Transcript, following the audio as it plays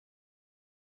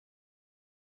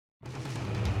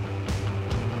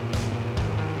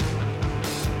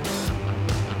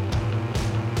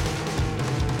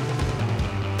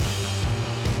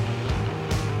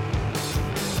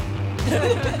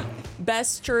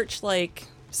Best church like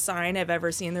sign I've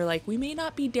ever seen. They're like, we may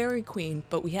not be Dairy Queen,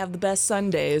 but we have the best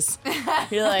Sundays.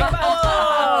 You're like,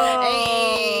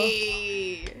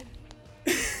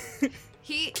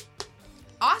 Hey.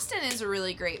 Austin is a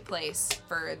really great place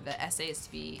for the essays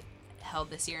to be held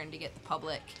this year and to get the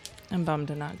public. I'm bummed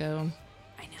to not go.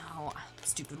 I know.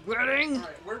 Stupid wedding. All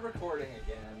right, we're recording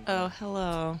again. Oh,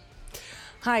 hello.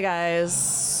 Hi, guys.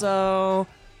 So,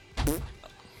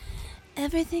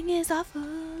 everything is awful.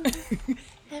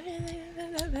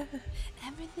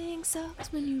 Everything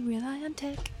sucks when you rely on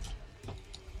tech.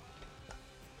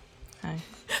 Hi.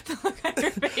 The look on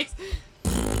your face.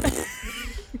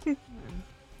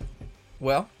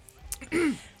 Well,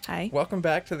 Hi. welcome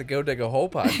back to the Go Dig a Hole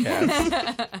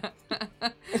podcast.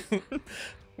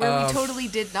 Where we totally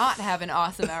did not have an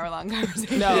awesome hour-long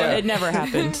conversation. No, Yeah. it never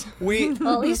happened. We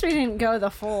Well, at least we didn't go the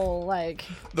full, like,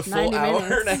 the full 90 hour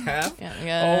minutes. and a half.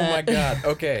 Yeah. Oh my god.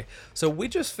 Okay, so we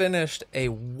just finished a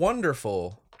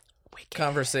wonderful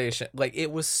conversation. Like,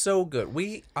 it was so good.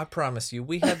 I promise you,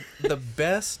 we had the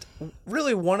best,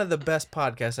 really one of the best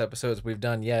podcast episodes we've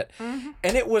done yet,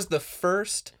 and it was the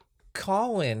first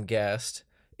call-in guest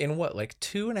in what, like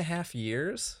 2.5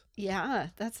 years? Yeah,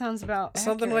 that sounds about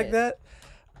Something like accurate.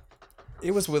 that.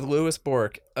 It was with Louis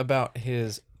Bork about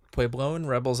his Puebloan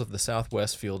Rebels of the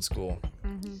Southwest Field School.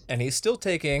 And he's still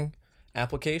taking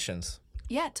applications.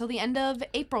 Yeah, till the end of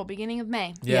April, beginning of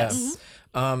May. Yeah. Yes.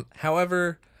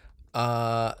 However,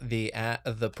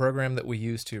 the program that we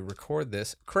used to record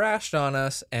this crashed on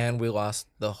us, and we lost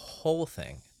the whole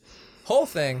thing.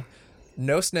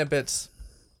 No snippets.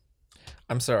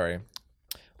 I'm sorry.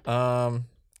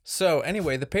 So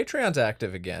anyway, the Patreon's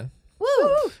active again.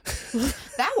 Woo!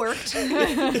 That worked.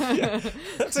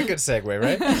 That's a good segue,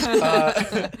 right?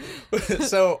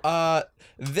 So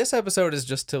this episode is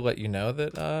just to let you know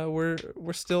that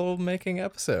we're still making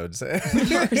episodes.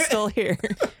 We're still here.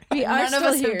 We are None of still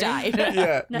us here. have died.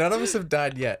 Yeah, none of us have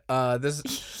died yet.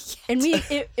 This And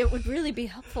it would really be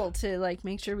helpful to, like,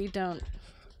 make sure we don't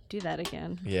do that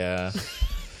again. yeah.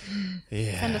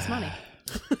 Send us money.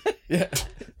 Yeah.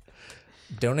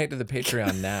 Donate to the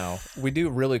Patreon now. We do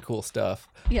really cool stuff.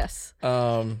 Yes.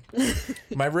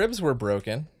 My ribs were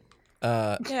broken.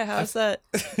 Yeah, how's that?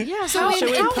 Yeah, So should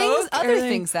we poke other or-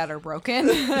 things that are broken.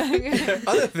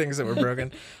 Other things that were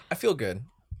broken. I feel good.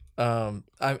 I'm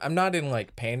not in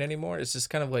like pain anymore. It's just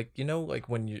kind of like, you know, like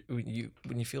when you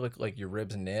feel like your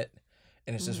ribs knit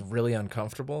and it's just really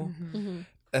uncomfortable.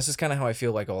 That's just kind of how I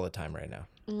feel like all the time right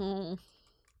now.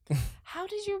 How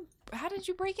did you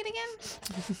break it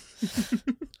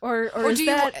again? Or Or is do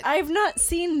you that... want- I've not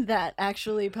seen that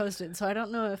actually posted, so I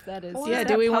don't know if that is... Yeah, is do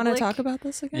that we want to public? talk about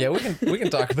this again? Yeah, we can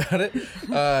talk about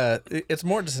it. It's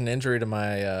more just an injury to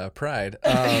my pride.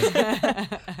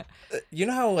 You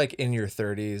know how like in your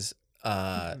 30s,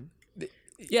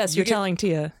 Yes, You you're get- telling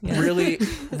Tia. Yeah.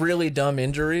 really dumb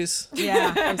injuries.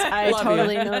 Yeah, I Love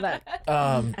totally you. know that.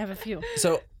 I have a few.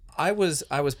 So I was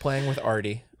playing with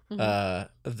Artie,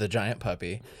 the giant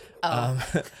puppy,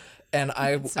 and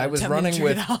I was running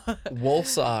with wool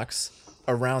socks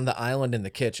around the island in the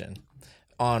kitchen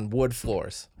on wood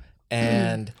floors,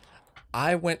 and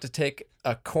I went to take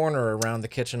a corner around the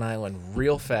kitchen island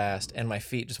real fast, and my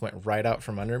feet just went right out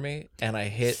from under me, and I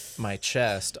hit my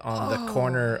chest on the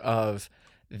corner of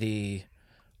the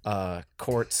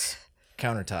quartz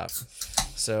countertop.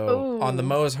 So on the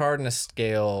Mohs hardness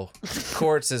scale,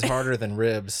 quartz is harder than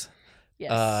ribs.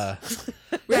 Yes.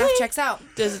 Ralph checks out.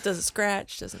 Does it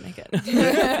scratch? Does it make it?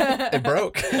 It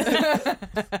broke.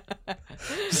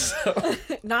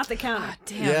 Not the counter.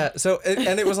 Damn. Yeah. So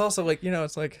and it was also like, you know,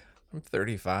 it's like I'm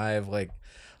 35. Like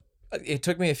it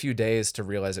took me a few days to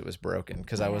realize it was broken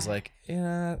because I was like,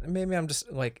 yeah, maybe I'm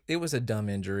just like it was a dumb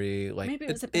injury. Like Maybe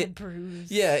it was a bad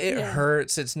bruise. Yeah, it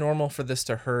hurts. It's normal for this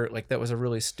to hurt. Like that was a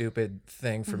really stupid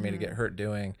thing for me to get hurt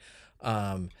doing.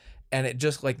 And it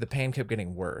just like the pain kept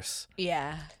getting worse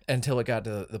Yeah. until it got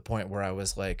to the point where I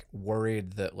was like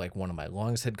worried that like one of my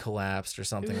lungs had collapsed or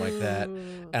something like that.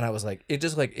 And I was like, it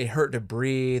just like it hurt to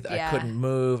breathe. Yeah. I couldn't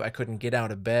move. I couldn't get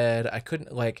out of bed. I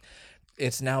couldn't like.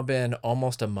 It's now been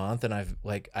almost a month, and I've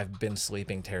been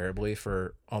sleeping terribly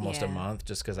for almost a Yeah. month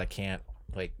just because I can't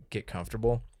like get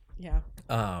comfortable. Yeah.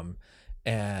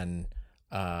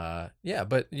 Yeah,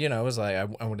 but you know, it was like I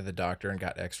went to the doctor and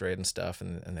got X-rayed and stuff,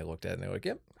 and they looked at it and they were like,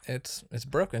 "Yep, it's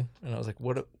broken." And I was like,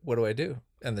 "What do I do?"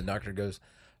 And the doctor goes,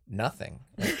 "Nothing."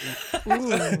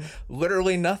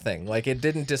 Literally nothing. Like it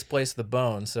didn't displace the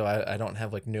bone, so I don't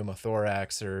have like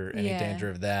pneumothorax or any Yeah. danger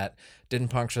of that. Didn't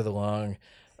puncture the lung.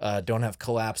 Don't have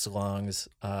collapsed lungs.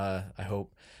 I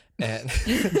hope.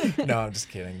 And no, I'm just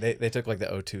kidding. They took like the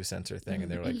O2 sensor thing,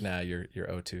 and they were like, "Nah, your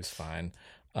O2's fine."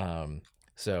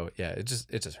 So yeah, it just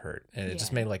hurt, and it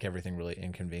just made like everything really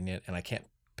inconvenient, and I can't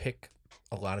pick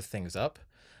a lot of things up.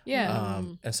 Yeah.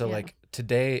 And so like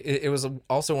today, it was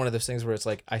also one of those things where it's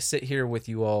like I sit here with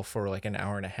you all for like an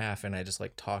hour and a half, and I just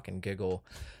like talk and giggle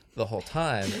the whole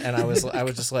time, and I was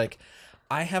just like,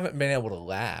 I haven't been able to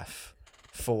laugh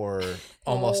for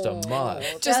almost a month.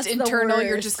 Just internal,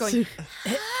 you're just going.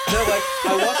 No, like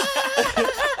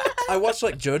I watched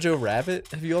like Jojo Rabbit.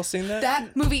 Have you all seen that?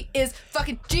 That movie is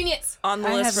fucking genius. On the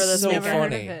list for this so weekend.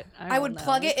 funny. I would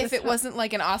plug it if it wasn't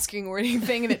like an Oscar-winning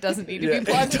thing, and it doesn't need to be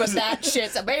plugged. But that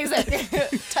shit's amazing.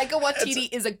 Taika Waititi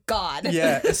is a god.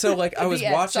 Yeah, and so like I was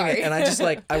Yeah, watching it, sorry. and I just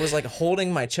like I was like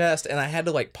holding my chest, and I had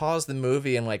to like pause the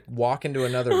movie and like walk into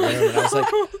another room, and I was like,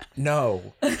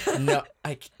 no,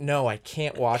 I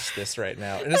can't watch this right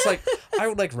now. And it's like I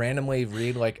would like randomly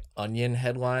read like Onion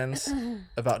headlines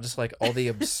about just like all the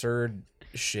absurd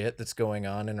shit that's going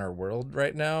on in our world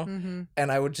right now, and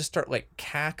I would just start like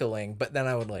cackling, but then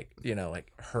I would like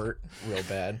like hurt real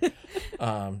bad.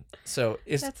 So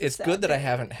it's good that I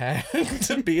haven't had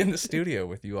to be in the studio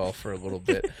with you all for a little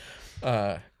bit,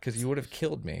 because you would have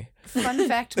killed me. Fun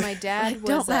fact: my dad was.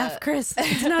 Don't laugh, Chris.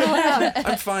 It's not allowed.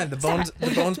 I'm fine. The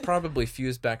bones probably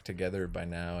fused back together by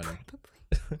now, and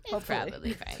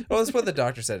Probably fine. well, that's what the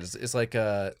doctor said. It's like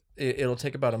it'll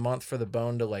take about a month for the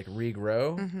bone to like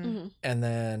regrow, and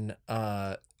then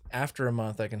after a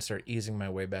month I can start easing my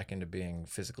way back into being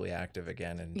physically active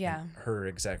again. And her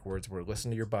exact words were,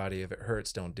 "Listen to your body. If it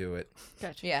hurts, don't do it."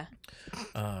 Gotcha. Yeah.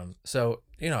 So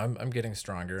I'm getting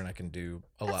stronger, and I can do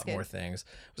a lot good. more things.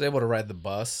 I was able to ride the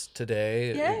bus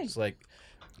today. Yay. It was like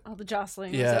All the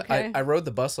jostling yeah, was okay. I rode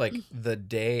the bus like the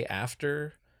day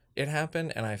after it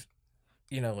happened, and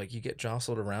like you get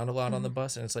jostled around a lot on the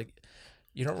bus, and it's like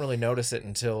you don't really notice it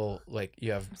until like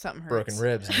you have Something broken hurts.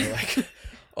 ribs, and you're like,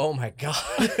 oh my god,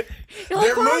 You're like,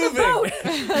 they're "We're on the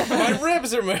moving. My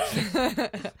ribs are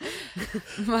moving.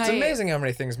 It's amazing how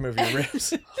many things move your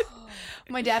ribs.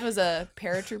 My dad was a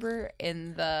paratrooper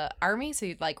in the army, so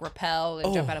he'd like rappel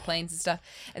and jump out of planes and stuff.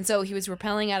 And so he was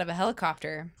rappelling out of a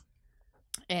helicopter.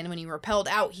 And when he rappelled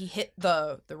out, he hit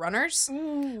the runners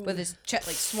with his chest,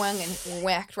 like swung and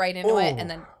whacked right into it, and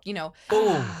then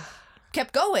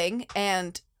kept going.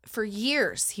 And for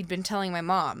years, he'd been telling my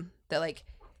mom that like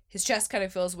his chest kind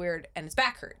of feels weird and his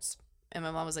back hurts. And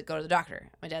my mom was like, "Go to the doctor."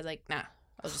 My dad's like, "Nah,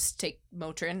 I'll just take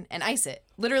Motrin and ice it."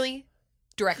 Literally,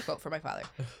 direct quote from my father.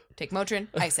 Take Motrin,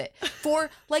 ice it. For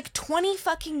like 20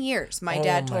 fucking years, my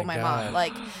dad told my mom,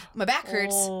 like, my back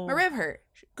hurts, my rib hurt.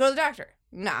 Go to the doctor.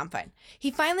 Nah, I'm fine. He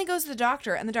finally goes to the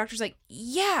doctor, and the doctor's like,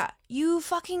 yeah, you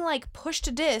fucking like pushed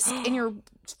a disc in your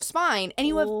spine, and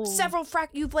you have several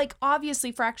you've like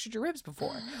obviously fractured your ribs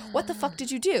before. What the fuck did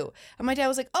you do? And my dad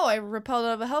was like, oh, I rappelled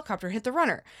out of a helicopter, hit the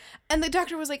runner. And the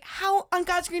doctor was like, how on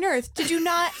God's green earth did you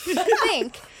not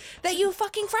think that you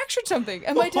fucking fractured something?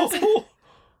 And my dad's like,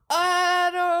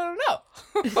 I don't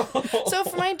know. So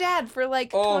for my dad, for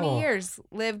like 20 years,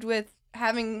 lived with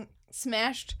having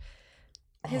smashed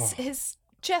his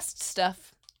chest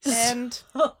stuff. And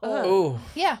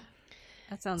yeah.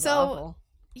 That sounds So- awful.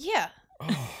 Yeah.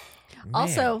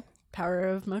 Also, power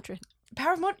of Motrin.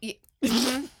 Power of motor.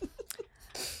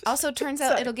 Also, turns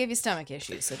out it'll give you stomach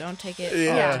issues, so don't take it all the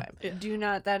Yeah. time. Do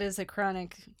not. That is a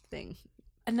chronic thing.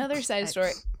 Another side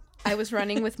story. I was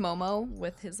running with Momo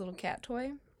with his little cat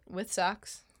toy with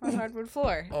socks on hardwood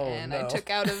floor. And I no. took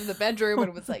out of the bedroom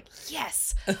and was like,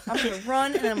 yes, I'm going to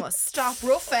run and I'm going to stop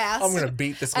real fast. I'm gonna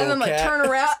beat this And little I'm going to cat. turn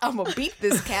around. I'm going to beat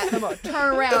this cat. And I'm going to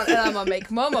turn around and I'm going to make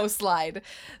Momo slide.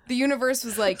 The universe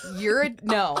was like, you're a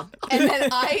no. And then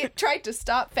I tried to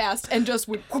stop fast and just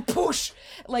went whoosh,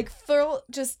 like throw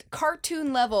just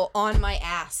cartoon level on my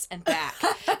ass and back.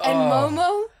 And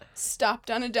Momo stopped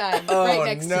on a dime right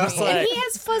next no. to me. And he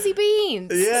has fuzzy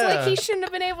beans. Yeah. So like he shouldn't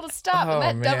have been able to stop. Oh,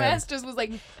 And that man. dumbass just was like,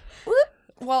 whoop,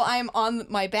 while I'm on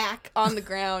my back on the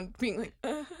ground being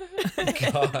like,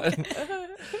 God.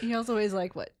 He also weighs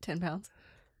like what, 10 pounds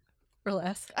or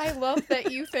less? I love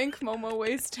that you think Momo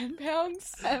weighs 10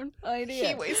 pounds. I have no idea.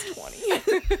 He weighs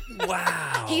 20.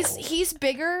 Wow. He's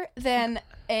bigger than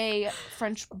a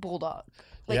French bulldog.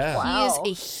 Like Yeah. he is Wow.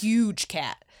 a huge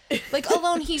cat. Like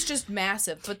alone he's just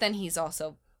massive, but then he's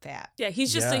also fat. Yeah,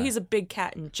 he's just Yeah. he's a big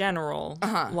cat in general.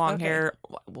 Uh-huh. Long Okay. hair.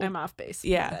 I'm off base.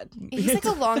 Yeah. My bad. He's like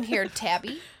a long-haired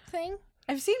tabby thing.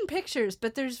 I've seen pictures,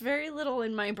 but there's very little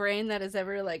in my brain that has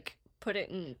ever like put it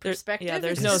in perspective. yeah,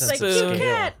 there's It's no just like spoon. cute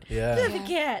cat, Yeah. fluffy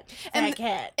cat, And- fat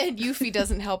cat. And Yuffie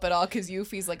doesn't help at all because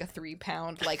Yuffie's like a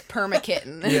 3-pound like perma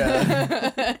kitten.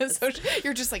 Yeah. So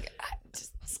you're just like,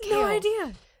 No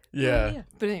idea. Yeah.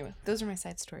 But anyway, those are my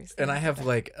side stories. And I have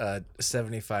like a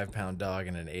 75-pound dog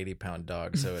and an 80-pound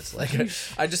dog, so it's like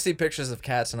I just see pictures of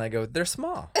cats and I go, they're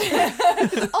small.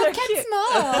 Oh, cat's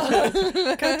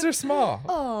small. Cats are small.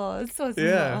 Oh, it's so small.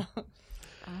 Yeah.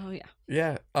 Oh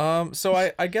yeah. Yeah. So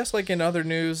I guess like in other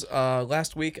news,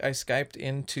 last week I Skyped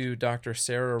into Dr.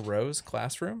 Sarah Rowe's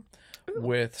classroom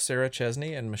with Sarah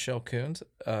Chesney and Michelle Coons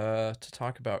to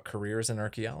talk about careers in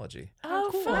archaeology. Oh,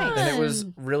 cool. fun. And it was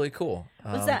really cool.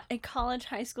 Was that a college,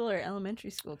 high school, or elementary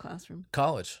school classroom?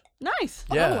 college? Nice.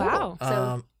 Yeah. Oh, wow.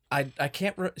 So- I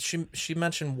can't. She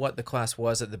mentioned what the class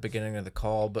was at the beginning of the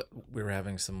call, but we were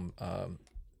having some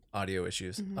audio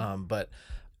issues. But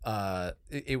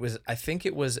it was. I think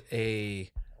it was a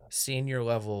senior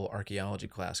level archaeology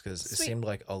class because it seemed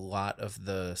like a lot of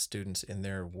the students in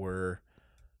there were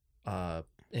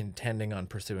intending on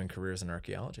pursuing careers in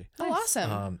archaeology. Oh,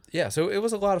 awesome. Yeah, so it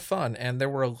was a lot of fun, and there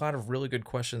were a lot of really good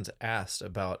questions asked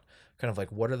about kind of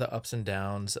like what are the ups and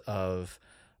downs of,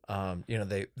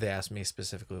 they asked me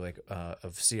specifically like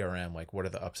of CRM, like what are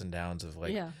the ups and downs of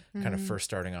like kind of first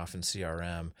starting off in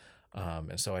CRM.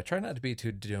 And so I try not to be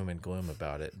too doom and gloom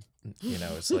about it.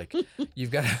 It's like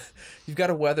you've got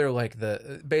to weather like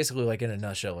basically like in a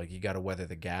nutshell, like you got to weather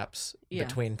the gaps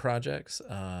between projects.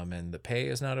 And the pay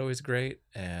is not always great,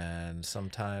 and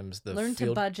sometimes the Learn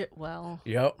to budget well.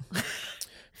 Yep.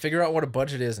 Figure out what a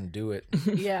budget is and do it.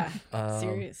 Yeah.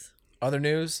 Serious. Other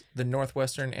news: the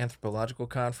Northwestern Anthropological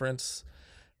Conference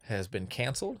has been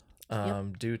canceled.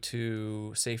 Due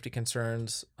to safety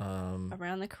concerns.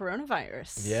 Around the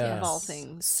coronavirus. Yes. Of all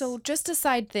things. So just a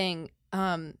side thing,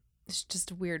 it's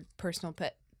just a weird personal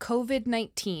pet.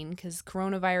 COVID-19, because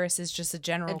coronavirus is just a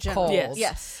general cold.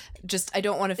 Yes. Just, I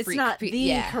don't want to It's freak. not the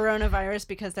coronavirus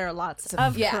because there are lots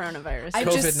of coronavirus.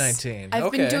 COVID-19. I've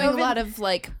been Okay. doing a lot of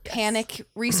like panic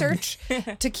research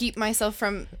to keep myself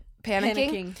from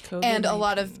panicking. And a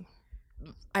lot of,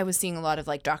 I was seeing a lot of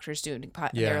like doctors doing,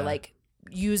 they're like,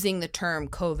 using the term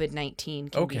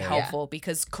COVID-19 can be helpful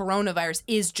because coronavirus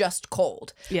is just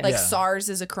cold. Yeah. Like SARS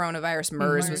is a coronavirus,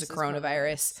 MERS was a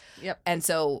coronavirus. Yep. And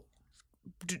so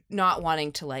not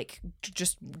wanting to like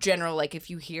just general, like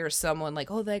if you hear someone like,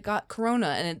 oh, they got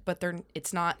corona but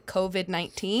it's not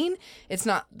COVID-19, it's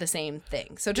not the same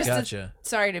thing. So just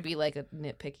sorry to be like a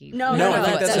nitpicky. No, I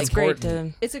think that's great.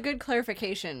 important. It's a good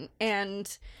clarification.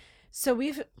 And so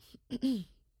we've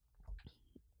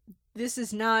this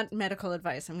is not medical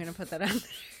advice. I'm going to put that out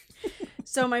there.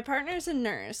 So my partner's a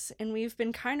nurse, and we've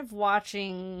been kind of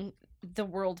watching the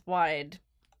worldwide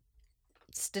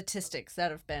statistics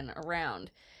that have been around.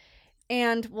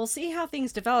 And we'll see how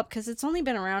things develop because it's only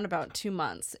been around about 2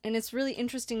 months. And it's really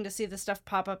interesting to see the stuff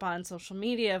pop up on social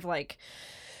media of like,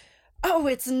 oh,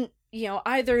 it's,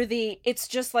 either it's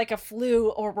just like a flu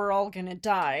or we're all going to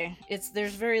die.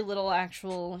 There's very little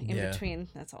actual in between.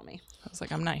 That's all me. I was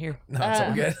like, I'm not here. No, it's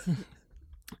all good.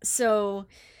 So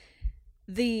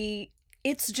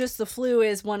it's just the flu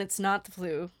is one, it's not the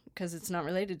flu because it's not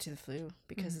related to the flu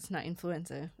because it's not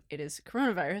influenza. It is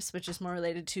coronavirus, which is more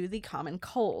related to the common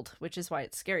cold, which is why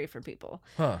it's scary for people.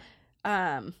 Huh.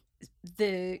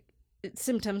 The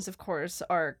symptoms, of course,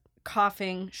 are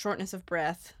coughing, shortness of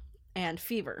breath, and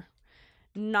fever.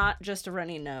 Not just a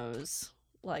runny nose,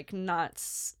 like not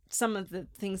some of the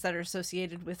things that are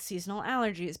associated with seasonal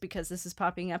allergies, because this is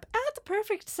popping up at the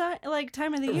perfect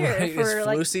time of the year. Right. For, it's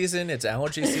flu season, it's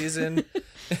allergy season.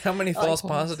 How many false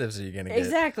positives are you going to get?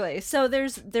 Exactly. So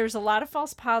there's a lot of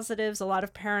false positives, a lot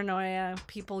of paranoia,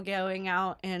 people going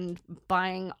out and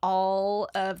buying all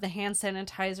of the hand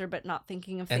sanitizer but not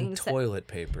thinking of and things. Toilet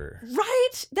paper.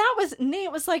 Right?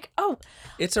 Nate was like, oh.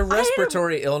 It's a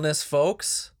respiratory illness,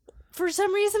 folks. For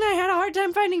some reason, I had a hard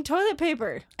time finding toilet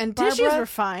paper. And dishes Barbara, were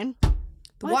fine.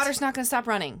 The water's not going to stop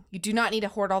running. You do not need to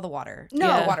hoard all the water.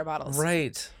 No. The water bottles.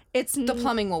 Right. It's The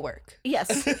plumbing will work.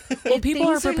 Yes. People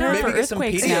are prepared for Maybe get some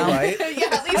earthquakes Pedialyte. now. Yeah,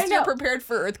 at least you're prepared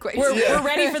for earthquakes. We're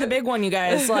ready for the big one, you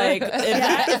guys. Like,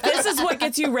 if this is what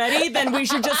gets you ready, then we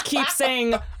should just keep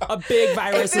saying a big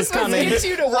virus is coming. This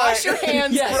you to wash your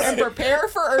hands and prepare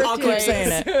for earthquakes. I'll keep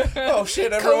saying it. Oh,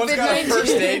 shit. Everyone's got a COVID-19.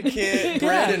 first aid kit,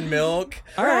 bread and milk.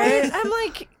 All right. I'm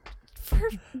like,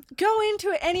 go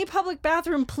into any public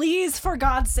bathroom, please, for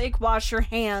God's sake, wash your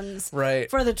hands Right.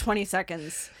 for the 20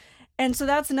 seconds. And so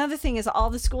that's another thing is all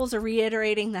the schools are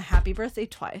reiterating the happy birthday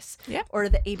twice. Yep. Or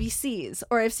the ABCs.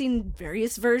 Or I've seen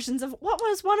various versions of, what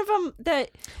was one of them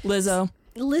that Lizzo.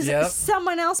 Yep.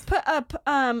 someone else put up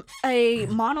a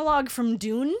monologue from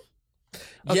Dune?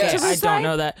 Okay, Yes. I don't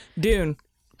know that. Dune.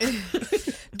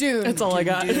 Dude. That's all I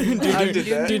got. I did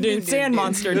that. Dune. Sand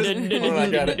monster. Hold on, I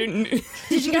got it.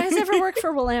 Did you guys ever work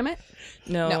for Willamette?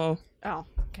 No. No. Oh,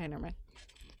 okay, never mind.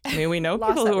 I mean, we know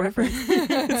Lost people that who are.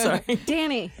 reference. Sorry.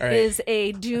 Danny All right. is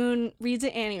a Dune, reads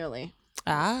it annually.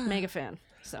 Ah. Mega fan.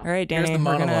 So All right, Here's Danny, the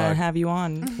we're gonna monologue. have you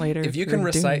on later. If you for can Dune.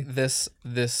 recite this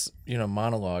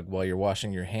monologue while you're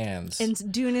washing your hands,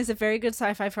 and Dune is a very good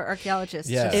sci-fi for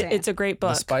archaeologists. Yeah. just saying. it's a great the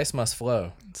book. spice must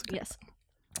flow. yes.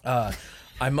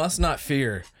 I must not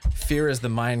fear. Fear is the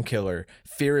mind killer.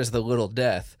 Fear is the little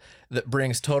death that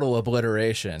brings total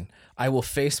obliteration. I will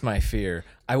face my fear.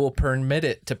 I will permit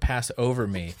it to pass over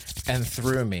me and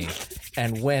through me.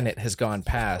 And when it has gone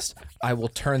past, I will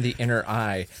turn the inner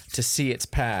eye to see its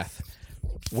path.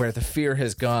 Where the fear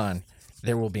has gone,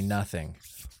 there will be nothing.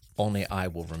 Only I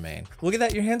will remain. Look at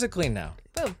that. Your hands are clean now.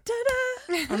 Boom.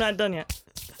 Ta-da! I'm not done yet.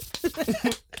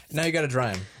 Now you got to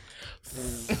dry them.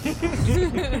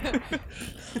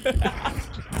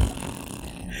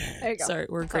 There you go. Sorry,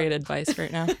 we're great advice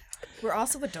right now. We're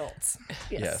also adults.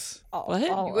 Yes. What?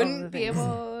 You of the wouldn't be things.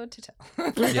 able to tell.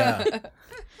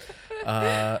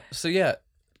 Yeah. So yeah,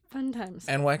 Fun times.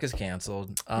 NWAC is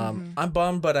canceled. I'm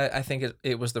bummed, but I think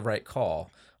it was the right call,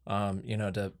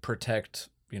 to protect,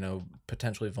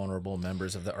 potentially vulnerable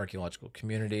members of the archaeological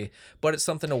community. But it's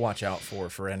something to watch out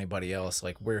for anybody else.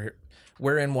 Like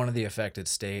we're in one of the affected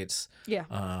states. Yeah.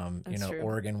 That's true.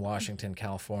 Oregon, Washington,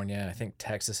 California. I think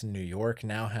Texas and New York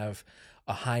now have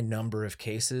a high number of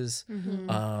cases.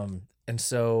 And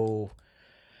so,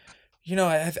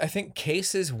 I think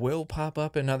cases will pop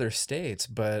up in other states,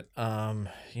 but,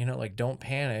 don't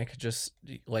panic. Just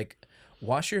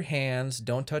wash your hands,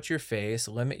 don't touch your face,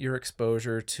 limit your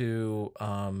exposure to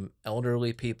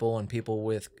elderly people and people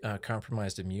with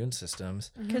compromised immune systems.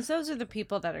 Because those are the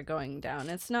people that are going down.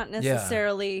 It's not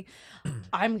necessarily,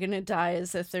 I'm going to die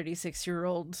as a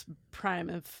 36-year-old prime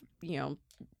of,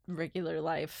 regular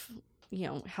life,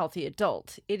 healthy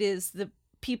adult. It is the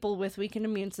people with weakened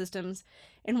immune systems.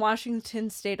 In Washington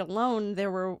state alone, there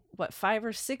were, 5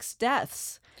 or 6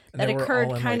 deaths And that they were occurred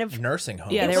all in, kind of. nursing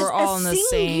homes. Yeah, It they was were all a in the same,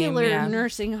 singular yeah.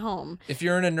 nursing home. If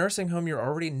you're in a nursing home, you're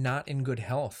already not in good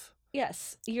health.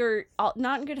 Yes, you're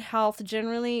not in good health,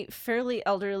 generally fairly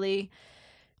elderly.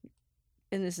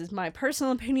 And this is my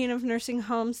personal opinion of nursing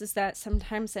homes, is that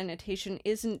sometimes sanitation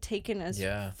isn't taken as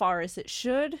far as it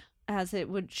should,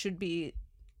 should be.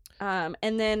 And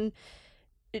then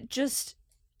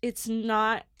it's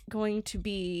not going to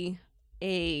be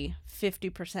a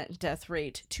 50% death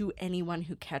rate to anyone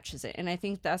who catches it. And I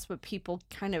think that's what people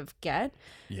kind of get.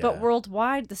 Yeah. But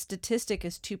worldwide, the statistic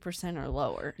is 2% or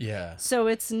lower. Yeah. So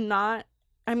it's not,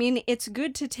 it's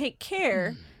good to take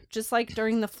care. Just like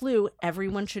during the flu,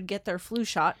 everyone should get their flu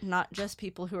shot, not just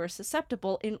people who are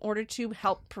susceptible, in order to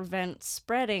help prevent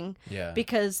spreading. Yeah.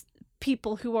 Because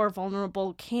people who are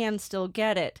vulnerable can still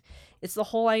get it. It's the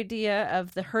whole idea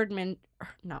of the herd immunity,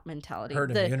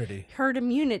 herd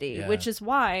immunity, Yeah. which is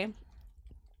why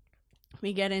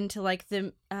we get into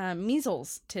the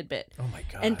measles tidbit. Oh my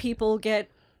God. And people get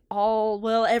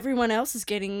everyone else is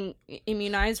getting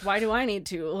immunized. Why do I need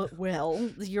to?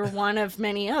 Well, you're one of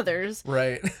many others.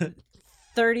 Right.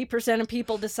 30% of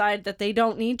people decide that they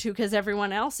don't need to because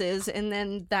everyone else is. And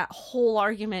then that whole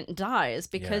argument dies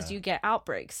because Yeah. you get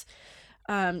outbreaks.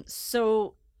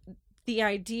 So the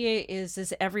idea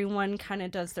is everyone kind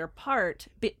of does their part,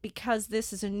 because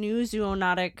this is a new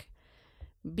zoonotic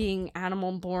being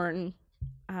animal-borne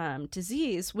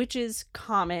disease, which is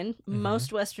common.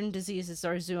 Most Western diseases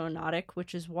are zoonotic,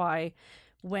 which is why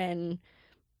when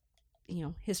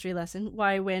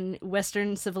when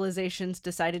Western civilizations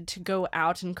decided to go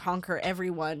out and conquer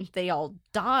everyone, they all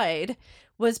died,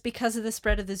 was because of the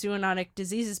spread of the zoonotic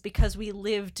diseases, because we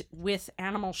lived with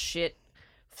animal shit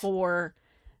for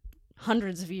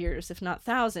hundreds of years, if not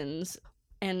thousands,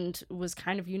 and was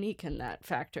kind of unique in that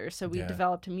factor. So we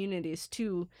developed immunities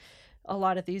to a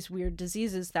lot of these weird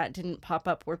diseases that didn't pop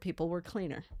up where people were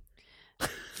cleaner.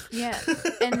 Yeah.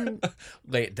 And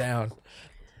Lay it down.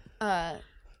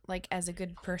 as a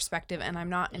good perspective, and I'm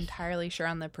not entirely sure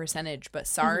on the percentage, but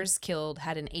SARS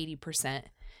had an 80%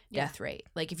 death rate.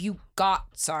 If you got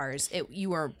SARS,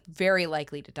 you were very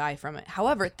likely to die from it.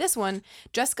 However, this one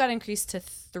just got increased to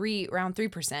around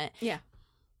 3%. Yeah.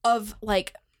 Of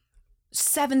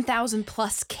 7,000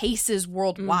 plus cases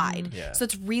worldwide. Yeah. So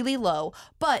it's really low.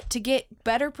 But to get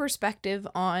better perspective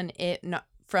on it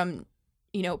from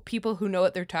people who know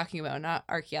what they're talking about, not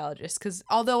archaeologists, because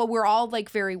although we're all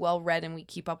very well read and we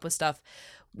keep up with stuff,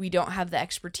 we don't have the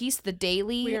expertise. The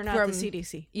Daily, We are not the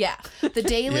CDC. yeah, the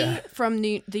Daily Yeah. from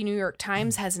the New York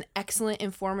Times has an excellent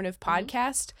informative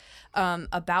podcast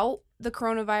about the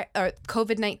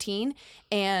COVID-19,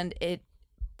 and it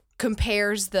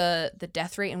compares the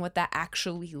death rate and what that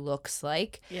actually looks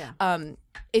like. Yeah.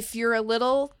 If you're a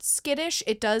little skittish,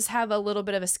 it does have a little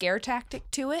bit of a scare tactic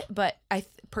to it, but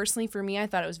personally, for me, I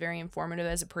thought it was very informative.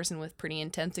 As a person with pretty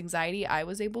intense anxiety, I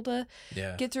was able to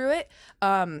get through it.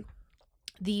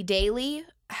 The Daily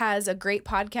has a great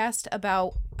podcast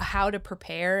about how to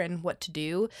prepare and what to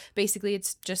do. Basically,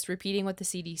 it's just repeating what the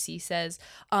CDC says.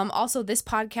 Also, This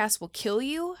Podcast Will Kill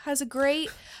You has a great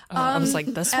I was like,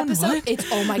 this episode. one, what? It's,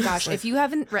 oh my gosh, if you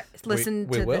haven't listened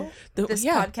we to will? This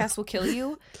Podcast Will Kill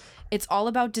You, it's all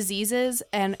about diseases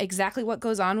and exactly what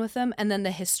goes on with them, and then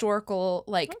the historical,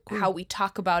 like how we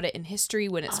talk about it in history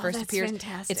when it's first that's appears.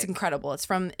 fantastic. It's incredible. It's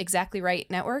from Exactly Right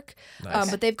Network.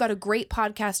 Nice. But they've got a great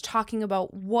podcast talking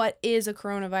about what is a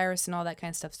coronavirus and all that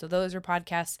kind of stuff. So those are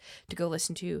podcasts to go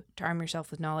listen to arm yourself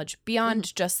with knowledge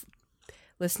beyond just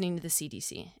listening to the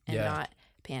CDC and not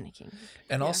panicking.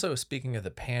 And also, speaking of the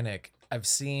panic, I've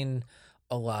seen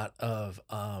a lot of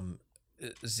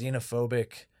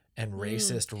xenophobic and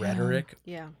racist rhetoric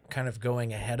kind of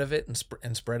going ahead of it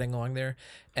and spreading along there.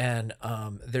 And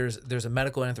there's a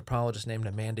medical anthropologist named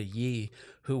Amanda Yee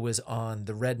who was on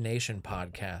the Red Nation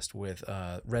podcast with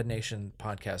Red Nation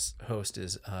podcast host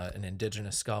is an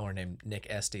indigenous scholar named Nick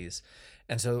Estes.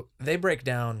 And so they break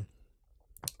down,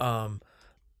 a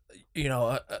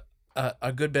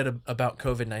good bit about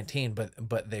COVID-19,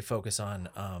 but they focus on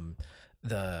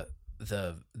the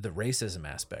racism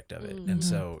aspect of it. And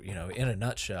so, in a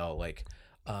nutshell, like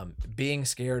being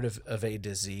scared of a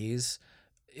disease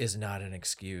is not an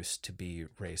excuse to be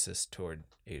racist toward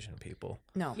Asian people.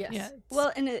 No. Yes. Yeah,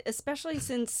 Well, and especially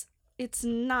since it's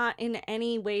not in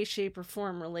any way, shape, or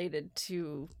form related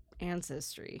to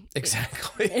ancestry.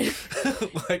 Exactly.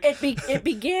 It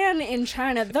began in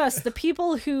China. Thus, the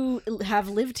people who have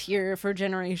lived here for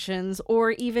generations,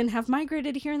 or even have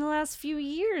migrated here in the last few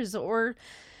years, or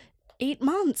 8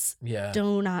 months,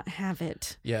 do not have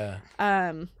it. Yeah.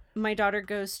 My daughter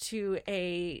goes to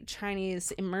a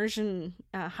Chinese immersion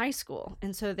high school,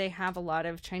 and so they have a lot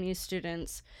of Chinese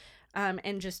students,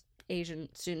 and just Asian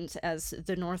students, as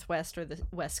the Northwest or the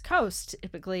West Coast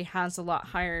typically has a lot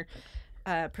higher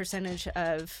percentage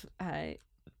of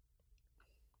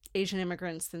Asian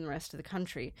immigrants than the rest of the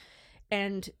country.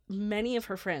 And many of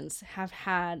her friends have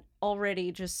had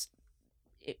already, just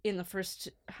in the first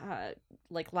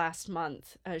last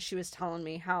month, she was telling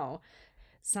me how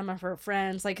some of her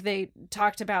friends, like, they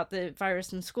talked about the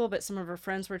virus in school, but some of her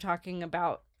friends were talking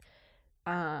about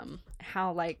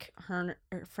how, like, her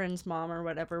friend's mom or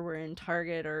whatever were in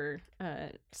Target or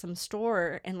some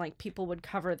store, and, like, people would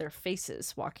cover their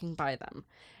faces walking by them.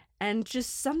 And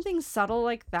just something subtle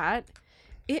like that,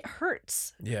 it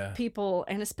hurts people,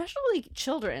 and especially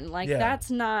children. Like, it's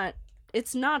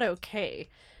not okay.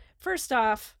 First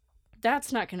off,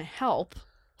 that's not going to help.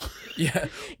 Yeah.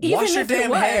 Even Wash your if it damn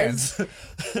was. hands.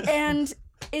 And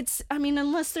it's, I mean,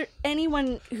 unless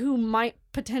anyone who might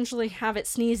potentially have it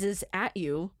sneezes at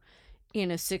you in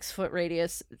a 6-foot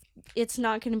radius, it's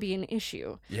not going to be an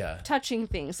issue. Yeah. Touching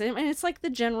things. And it's like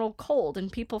the general cold,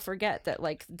 and people forget that,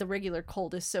 like, the regular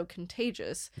cold is so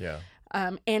contagious. Yeah.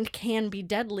 And can be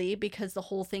deadly because the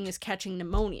whole thing is catching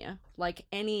pneumonia. Like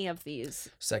any of these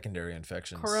Secondary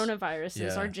infections.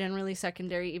 coronaviruses are generally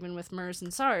secondary, even with MERS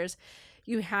and SARS.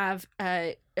 You have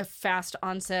a fast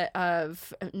onset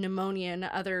of pneumonia and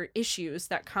other issues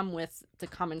that come with the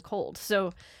common cold.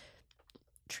 So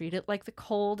treat it like the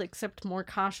cold, except more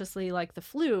cautiously like the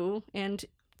flu, and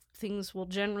things will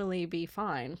generally be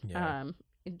fine. Yeah.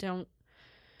 Don't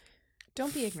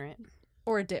be ignorant.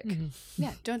 Or a dick.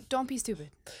 Yeah, don't be stupid.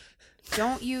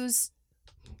 Don't use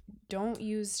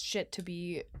shit to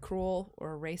be cruel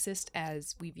or racist,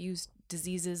 as we've used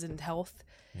diseases and health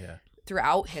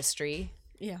throughout history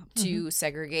to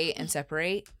segregate and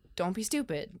separate. Don't be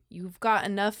stupid. You've got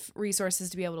enough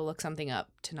resources to be able to look something up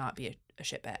to not be a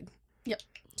shitbag. Yep.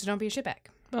 So don't be a shitbag.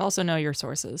 But also know your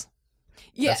sources.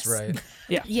 Yes. That's right.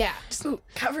 Yeah. Ooh,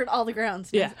 covered all the grounds.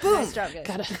 Yeah. Nice job, guys.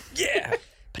 Gotta. Yeah.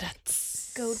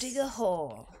 Go dig a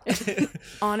hole.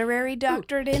 Honorary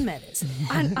doctorate in medicine.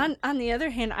 On the other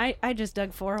hand, I just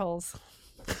dug 4 holes.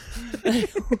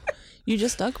 You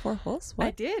just dug 4 holes? What?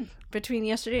 I did. Between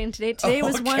yesterday and today. Today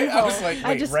was 1 hole. I was like,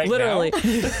 wait, just right Literally.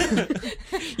 now?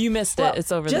 You missed it.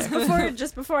 It's over just there.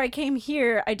 just before I came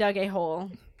here, I dug a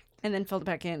hole and then filled it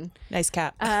back in. Nice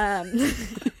cap.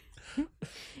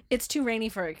 It's too rainy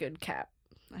for a good cap.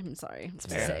 I'm sorry to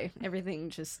say. Everything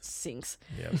just sinks.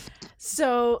 Yep.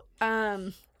 So,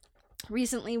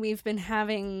 recently we've been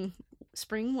having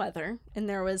spring weather, and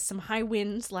there was some high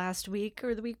winds last week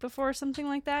or the week before, something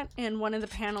like that, and one of the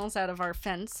panels out of our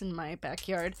fence in my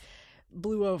backyard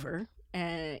blew over,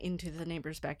 into the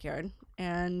neighbor's backyard.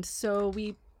 And so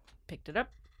we picked it up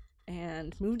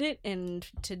and moved it. And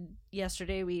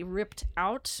yesterday we ripped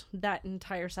out that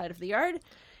entire side of the yard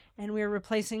and we're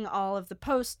replacing all of the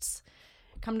posts.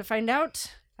 Come to find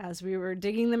out, as we were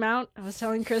digging them out, I was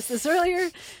telling Chris this earlier,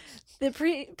 the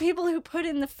people who put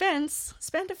in the fence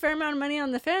spent a fair amount of money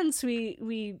on the fence.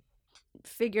 We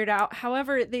figured out.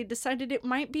 However, they decided it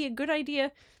might be a good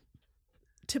idea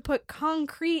to put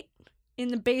concrete in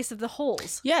the base of the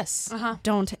holes. Yes.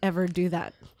 Don't ever do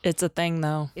that. It's a thing,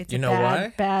 though. It's You a know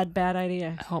bad, why? bad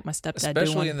idea. I hope my stepdad do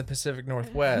Especially one. in the Pacific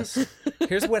Northwest.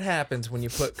 Here's what happens when you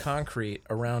put concrete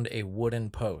around a wooden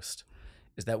post.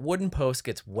 Is that wooden post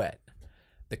gets wet.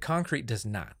 The concrete does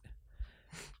not.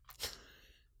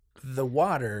 The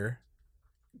water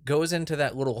goes into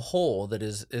that little hole that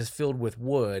is filled with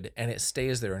wood and it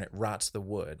stays there and it rots the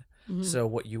wood. Mm-hmm. So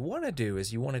what you want to do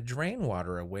is you want to drain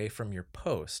water away from your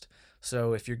post.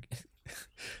 So if you're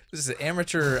this is an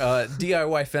amateur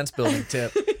DIY fence building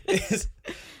tip is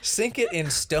sink it in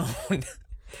stone.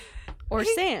 Or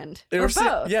sand. Or Or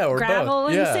sa- both. yeah, or Gravel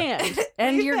both. and Yeah. sand.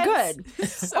 And you're good.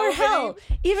 So Or hell,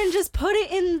 even just put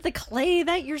it in the clay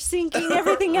that you're sinking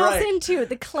everything else Right. into.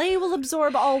 The clay will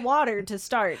absorb all water to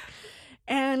start.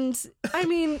 And I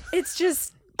mean, it's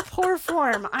just poor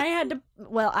form.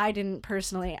 I didn't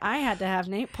personally. I had to have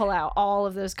Nate pull out all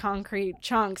of those concrete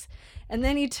chunks. And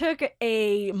then he took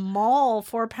a maul,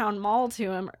 4-pound maul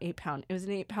to him, or 8-pound. It was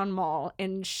an 8-pound maul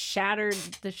and shattered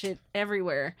the shit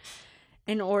everywhere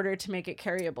in order to make it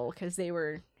carryable because they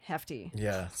were hefty.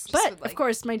 Yeah. But with, like- of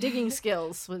course, my digging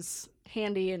skills was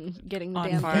handy in getting the On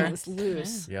damn par. things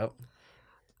loose. Yep.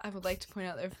 I would like to point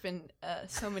out there have been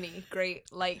so many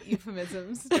great light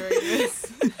euphemisms during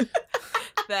this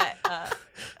that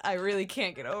I really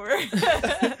can't get over.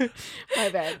 My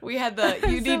bad. We had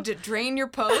you need to drain your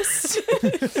post.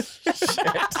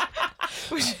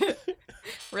 Which is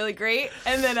really great.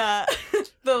 And then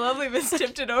the lovely Miss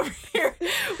Tipton over here,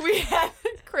 we had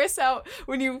Chris out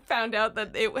when you found out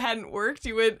that it hadn't worked.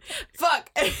 You went, fuck.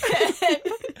 And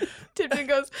Tipton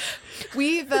goes,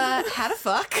 we've had a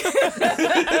fuck.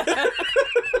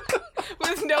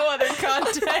 With no other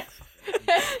context.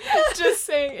 Just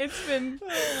saying it's been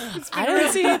I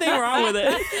don't see anything wrong with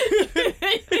it.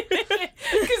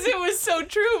 because it was so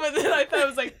true, but then I thought it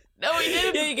was like, no, he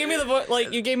didn't. Yeah, you gave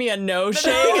me you gave me a no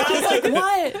shake. I was like,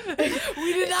 what?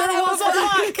 We did not There have was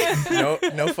a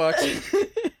fuck. No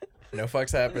fucks. No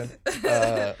fucks happen.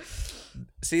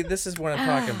 See, this is what I'm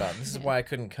talking about. This is why I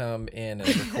couldn't come in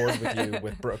and record with you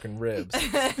with broken ribs.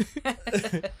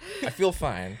 I feel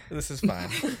fine. This is fine.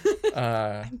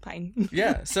 I'm fine.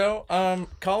 Yeah. So,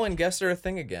 call and guests are a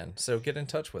thing again. So get in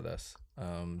touch with us.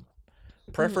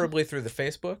 Preferably through the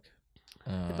Facebook.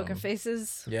 The Book of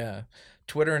Faces. Yeah.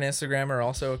 Twitter and Instagram are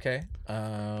also okay.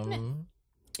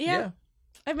 Yeah.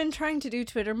 I've been trying to do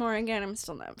Twitter more again. I'm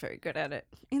still not very good at it.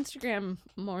 Instagram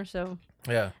more so.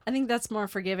 Yeah. I think that's more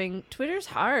forgiving. Twitter's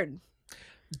hard.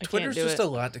 Twitter's do just it. a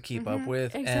lot to keep up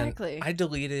with. Exactly. And I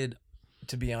deleted,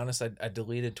 to be honest, I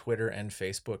deleted Twitter and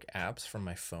Facebook apps from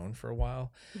my phone for a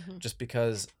while just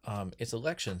because it's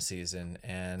election season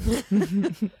and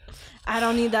I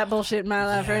don't need that bullshit in my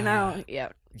life right now. Yeah.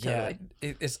 yeah,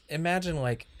 Totally. it's imagine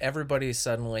like everybody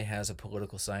suddenly has a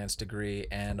political science degree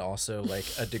and also like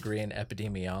a degree in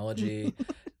epidemiology.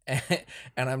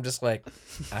 And I'm just like,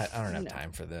 I don't have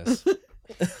time for this.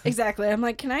 Exactly. I'm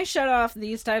like, can I shut off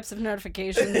these types of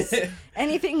notifications?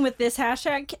 Anything with this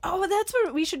hashtag? Oh, that's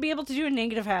what we should be able to do, a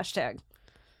negative hashtag.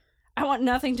 I want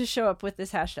nothing to show up with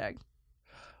this hashtag.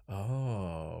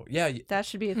 Oh, yeah. That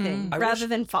should be a thing. I Rather wish-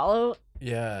 than follow,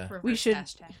 Yeah. we should...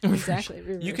 Hashtag.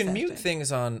 Exactly. You can mute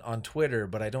things on Twitter,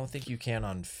 but I don't think you can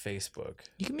on Facebook.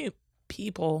 You can mute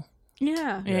people.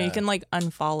 Yeah. Yeah, Yeah. you can like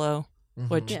unfollow,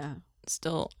 which Yeah.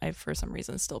 still, for some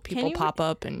reason, still Can people you- pop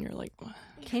up and you're like, what?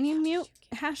 Can you mute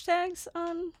hashtags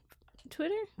on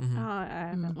Twitter? Mhm. Oh, I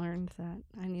haven't learned that.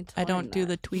 I need to I learn don't do the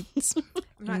that. tweets.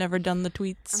 I've not- never done the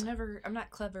tweets. I'm not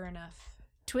clever enough.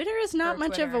 Twitter is not Or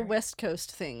much of a Twitter. West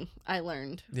Coast thing, I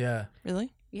learned. Yeah.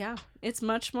 Really? Yeah. It's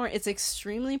much more, it's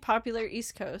extremely popular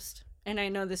East Coast. And I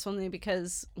know this only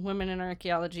because Women in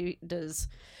Archaeology does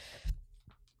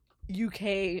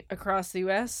UK across the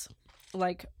US.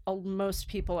 Like, most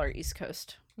people are East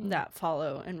Coast that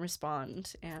follow and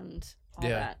respond and all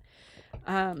Yeah.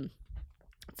 that.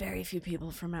 Very few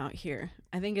people from out here.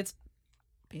 I think it's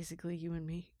basically you and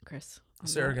me, Chris. on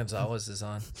Sarah that. Gonzalez is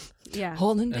on. Yeah.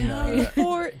 Holding And, down the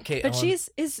fort. Kate But Ellen.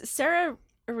 is Sarah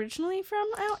originally from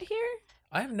out here?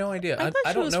 I have no idea. I I thought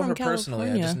she don't was know from her personally. I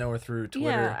California. just know her through Twitter.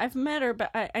 Yeah, I've met her,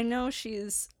 but I know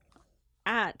she's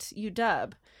at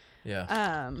UW.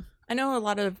 Yeah. I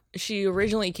know she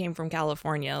originally came from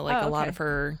California. Like a lot of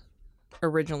her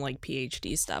original like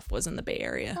PhD stuff was in the Bay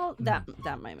Area. Well,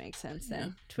 that might make sense then.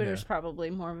 Yeah. Twitter's probably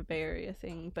more of a Bay Area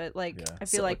thing, but like I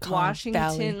feel like Silicon Washington,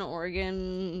 Valley.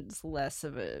 Oregon's less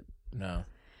of a No.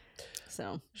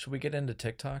 so. Should we get into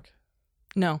TikTok?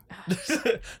 No.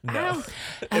 No.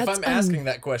 If That's I'm asking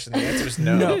that question, the answer is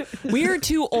no. No. We are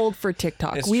too old for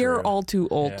TikTok. It's We are true. all too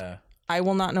old. Yeah. I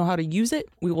will not know how to use it.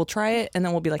 We will try it and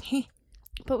then we'll be like, hey.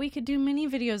 But we could do mini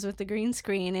videos with the green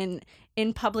screen and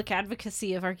in public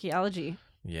advocacy of archaeology.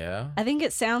 Yeah. I think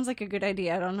it sounds like a good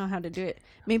idea. I don't know how to do it.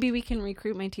 Maybe we can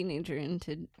recruit my teenager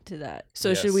into that.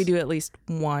 So should we Yes. do at least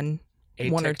one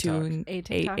or two A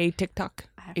TikTok? a TikTok?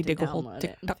 I have A to dig a hole download it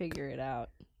and TikTok. figure it out.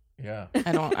 Yeah.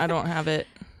 I don't have it.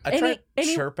 I tried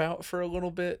any- Chirp out for a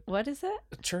little bit. What is that?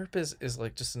 Chirp is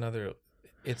like just another.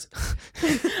 It's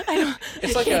I don't.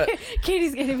 It's like a-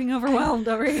 Katie's getting overwhelmed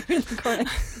over here in the corner.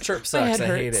 Chirp sucks. head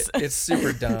I hate hurts. it. It's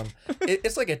super dumb.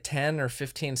 It's like a 10 or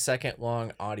 15-second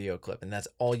long audio clip, and that's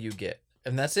all you get,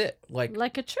 and that's it. Like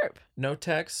a chirp. No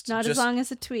text. Not just as long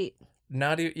as a tweet.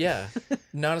 Not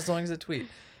not as long as a tweet,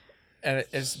 and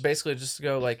it's basically just to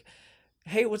go like,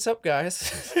 "Hey, what's up,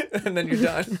 guys?" and then you're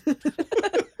done.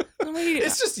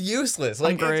 It's just useless.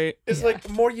 Like great. It's like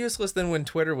more useless than when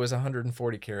Twitter was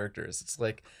 140 characters. It's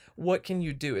like, what can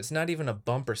you do? It's not even a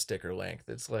bumper sticker length.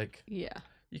 It's like Yeah.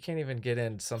 you can't even get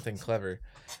in something clever.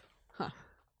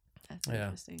 That's Yeah.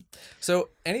 interesting. So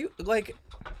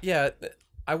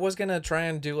I was gonna try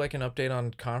and do like an update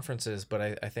on conferences,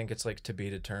 but I think it's like to be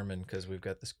determined because we've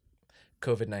got this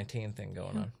COVID-19 thing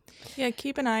going on. Yeah,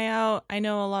 keep an eye out. I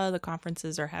know a lot of the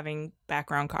conferences are having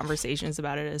background conversations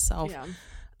about it itself. Yeah.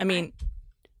 I mean,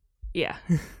 yeah.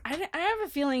 I have a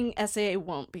feeling SAA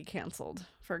won't be canceled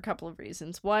for a couple of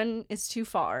reasons. One, it's too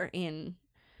far in.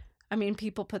 I mean,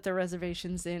 people put their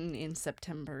reservations in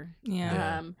September. Yeah.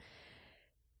 Yeah.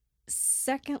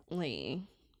 Secondly,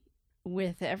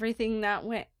 with everything that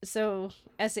went, so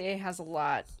SAA has a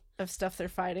lot of stuff they're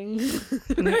fighting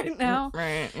right now.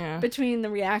 Right, yeah. Between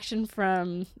the reaction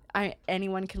from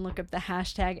anyone can look up the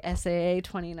hashtag SAA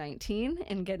 2019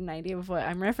 and get an idea of what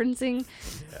I'm referencing.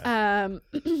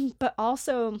 But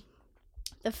also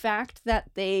the fact that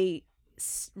they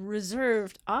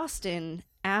reserved Austin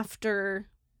after,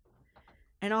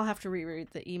 and I'll have to reread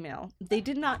the email. They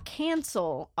did not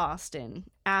cancel Austin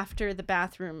after the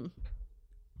bathroom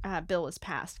bill was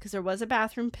passed, because there was a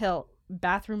bathroom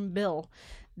bill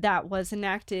that was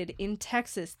enacted in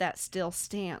Texas that still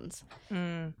stands.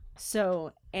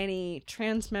 So any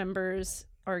trans members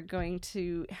are going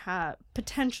to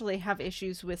potentially have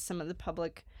issues with some of the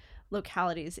public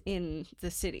localities in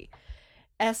the city.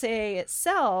 SAA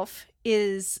itself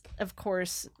is, of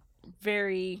course,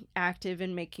 very active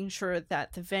in making sure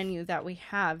that the venue that we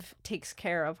have takes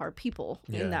care of our people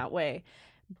Yeah. in that way.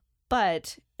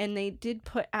 But, and they did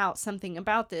put out something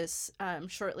about this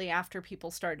shortly after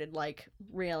people started like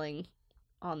railing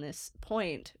on this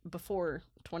point before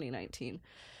 2019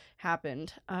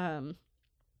 happened,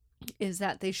 is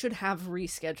that they should have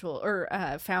rescheduled or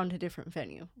found a different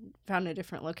venue, found a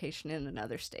different location in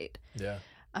another state, Yeah.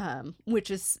 which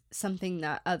is something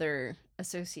that other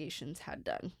associations had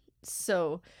done.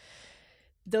 So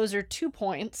those are 2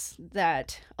 points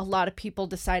that a lot of people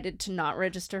decided to not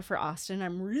register for Austin.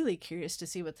 I'm really curious to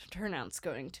see what the turnout's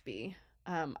going to be.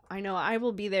 I know I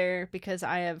will be there because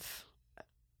I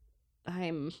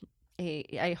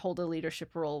hold a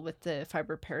leadership role with the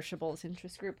Fiber Perishables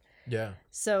interest group. Yeah.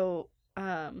 So,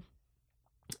 and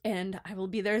I will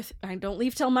be there. I don't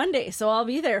leave till Monday, so I'll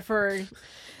be there for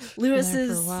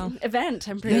Lewis's while. event.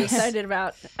 I'm pretty Yes. excited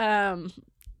about.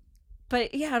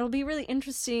 But yeah, it'll be really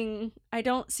interesting. I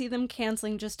don't see them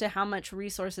canceling just to how much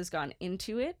resources gone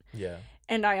into it. Yeah.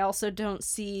 And I also don't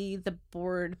see the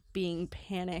board being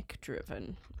panic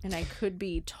driven. And I could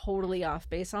be totally off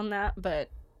base on that, but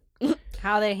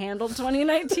how they handled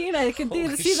 2019, I could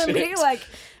Holy see them being shit. like,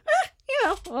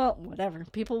 well, whatever.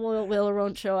 People will or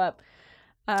won't show up.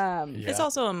 Yeah. It's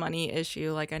also a money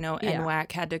issue. Like I know Yeah.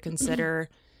 NWAC had to consider.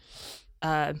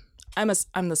 I'm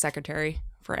the secretary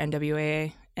for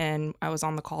NWAA, and I was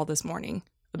on the call this morning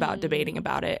about debating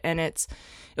about it, and it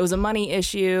was a money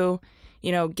issue.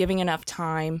 You know, giving enough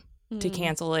time to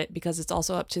cancel it because it's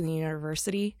also up to the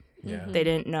university. Yeah. They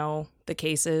didn't know the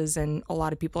cases, and a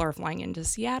lot of people are flying into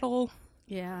Seattle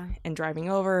Yeah. and driving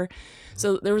over.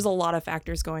 So there was a lot of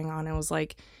factors going on. It was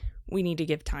like, we need to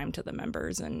give time to the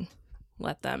members and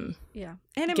let them Yeah.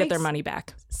 And it get their makes money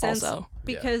back sense also.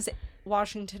 because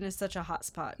Washington is such a hot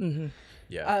spot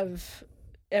Yeah. of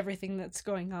everything that's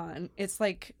going on. It's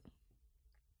like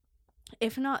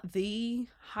if not the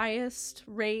highest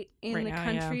rate in Right the now,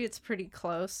 country. yeah. It's pretty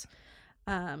close.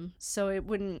 So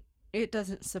it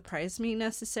doesn't surprise me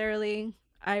necessarily.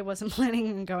 I wasn't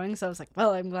planning on going, so I was like,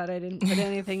 well, I'm glad I didn't put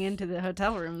anything into the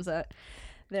hotel rooms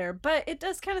there. But it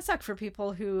does kind of suck for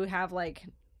people who have like,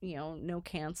 no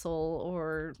cancel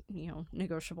or,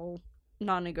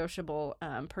 non-negotiable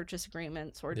purchase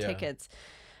agreements or tickets.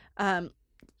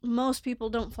 Most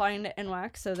people don't fly into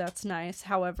NWAC, so that's nice.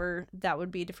 However, that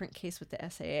would be a different case with the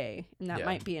SAA, and that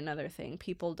might be another thing.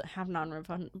 People have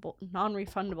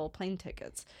non-refundable plane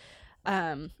tickets.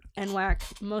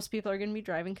 NWAC, most people are going to be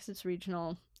driving because it's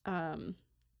regional. But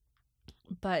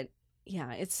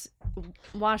yeah,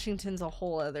 Washington's a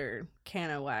whole other can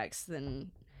of wax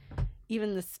than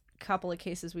even this couple of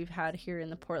cases we've had here in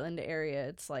the Portland area.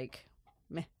 It's like,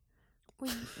 meh.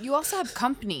 You also have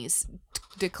companies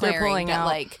declaring pulling that, out.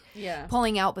 like,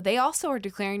 pulling out, but they also are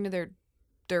declaring to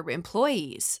their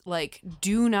employees, like,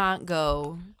 do not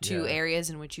go to areas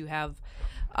in which you have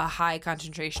a high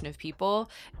concentration of people.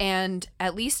 And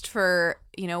at least for,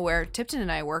 where Tipton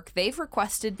and I work, they've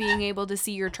requested being able to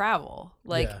see your travel.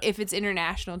 Like, if it's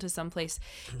international to someplace,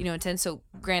 intense. So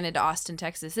granted, Austin,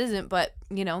 Texas isn't, but,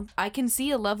 I can see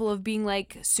a level of being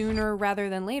like, sooner rather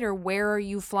than later, where are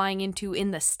you flying into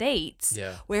in the States?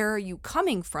 Yeah. Where are you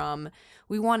coming from?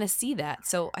 We want to see that.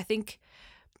 So I think,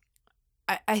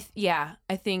 I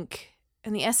think,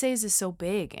 and the essays is so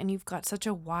big, and you've got such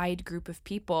a wide group of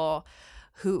people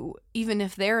who, even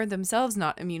if they're themselves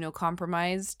not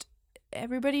immunocompromised,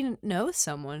 everybody knows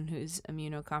someone who's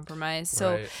immunocompromised.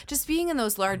 So just being in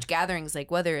those large gatherings, like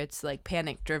whether it's like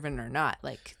panic driven or not,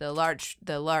 like the large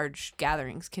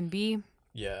gatherings can be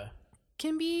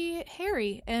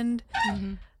hairy. And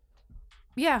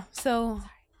so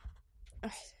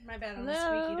My bad on the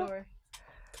squeaky door.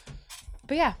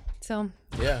 But yeah, so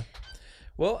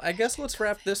well, I guess let's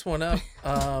wrap this one up.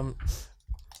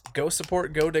 Go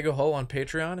support Go Dig a Hole on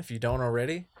Patreon if you don't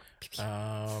already.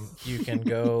 You can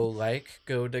go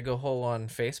Dig a Hole on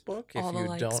Facebook if All the you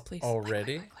likes, don't please.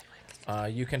 already.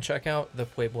 You can check out the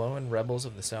Puebloan Rebels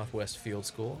of the Southwest Field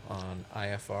School on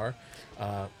IFR.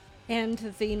 And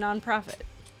the nonprofit.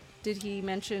 Did he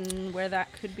mention where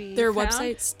that could be Their found?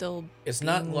 website's still It's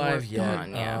not live worked yet,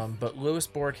 on, but Lewis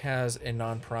Bork has a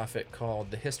nonprofit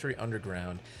called the History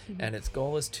Underground, and its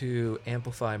goal is to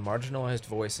amplify marginalized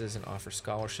voices and offer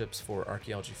scholarships for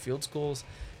archaeology field schools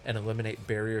and eliminate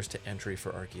barriers to entry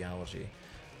for archaeology.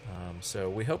 So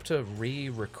we hope to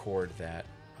re-record that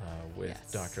with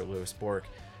Dr. Lewis Bork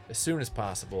as soon as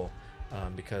possible,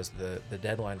 because the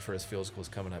deadline for his field school is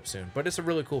coming up soon. But it's a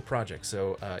really cool project,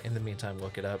 so in the meantime,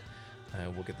 look it up.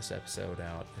 We'll get this episode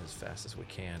out as fast as we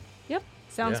can. Yep.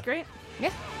 Sounds Yeah. great.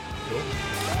 yeah.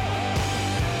 Cool.